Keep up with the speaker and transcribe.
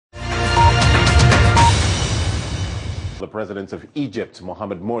President of Egypt,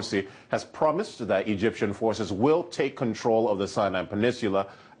 Mohamed Morsi, has promised that Egyptian forces will take control of the Sinai Peninsula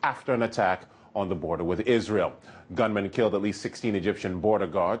after an attack on the border with Israel. Gunmen killed at least 16 Egyptian border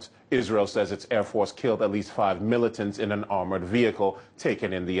guards. Israel says its Air Force killed at least 5 militants in an armored vehicle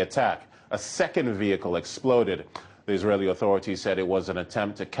taken in the attack. A second vehicle exploded. The Israeli authorities said it was an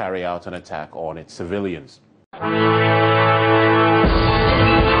attempt to carry out an attack on its civilians.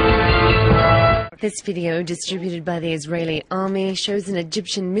 This video, distributed by the Israeli army, shows an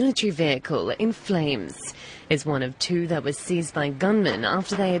Egyptian military vehicle in flames. It's one of two that was seized by gunmen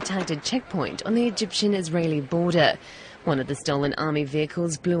after they attacked a checkpoint on the Egyptian-Israeli border. One of the stolen army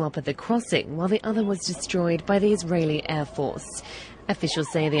vehicles blew up at the crossing, while the other was destroyed by the Israeli Air Force.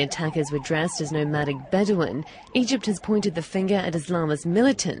 Officials say the attackers were dressed as nomadic Bedouin. Egypt has pointed the finger at Islamist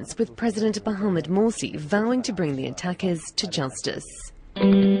militants, with President Mohamed Morsi vowing to bring the attackers to justice.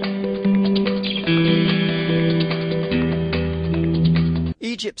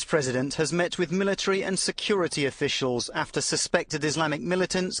 Egypt's president has met with military and security officials after suspected Islamic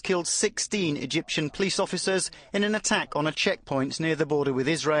militants killed 16 Egyptian police officers in an attack on a checkpoint near the border with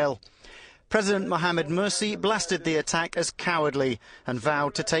Israel. President Mohamed Morsi blasted the attack as cowardly and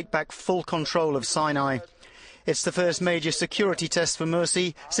vowed to take back full control of Sinai. It's the first major security test for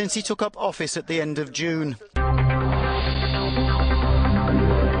Morsi since he took up office at the end of June.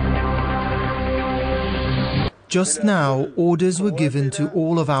 Just now, orders were given to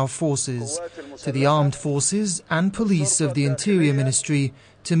all of our forces, to the armed forces and police of the Interior Ministry,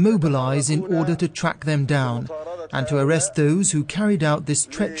 to mobilize in order to track them down and to arrest those who carried out this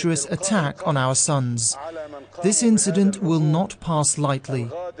treacherous attack on our sons. This incident will not pass lightly.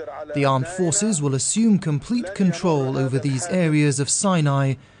 The armed forces will assume complete control over these areas of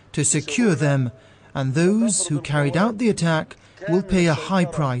Sinai to secure them, and those who carried out the attack will pay a high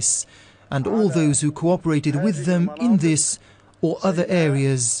price, and all those who cooperated with them in this or other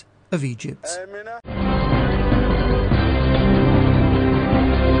areas of Egypt.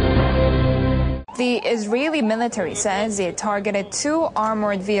 The Israeli military says it targeted 2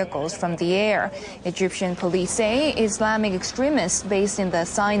 armored vehicles from the air. Egyptian police say Islamic extremists based in the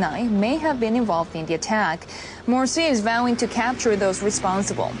Sinai may have been involved in the attack. Morsi is vowing to capture those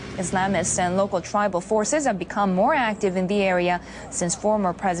responsible. Islamists and local tribal forces have become more active in the area since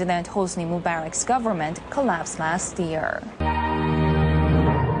former President Hosni Mubarak's government collapsed last year.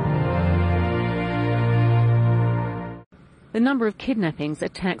 The number of kidnappings,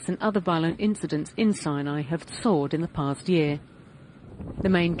 attacks and other violent incidents in Sinai have soared in the past year. The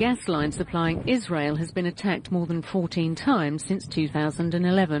main gas line supplying Israel has been attacked more than 14 times since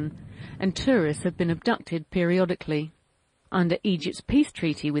 2011, and tourists have been abducted periodically. Under Egypt's peace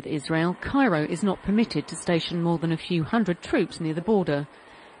treaty with Israel, Cairo is not permitted to station more than a few hundred troops near the border,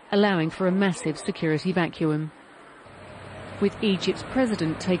 allowing for a massive security vacuum. With Egypt's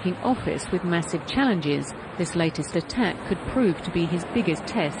president taking office with massive challenges, this latest attack could prove to be his biggest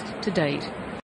test to date.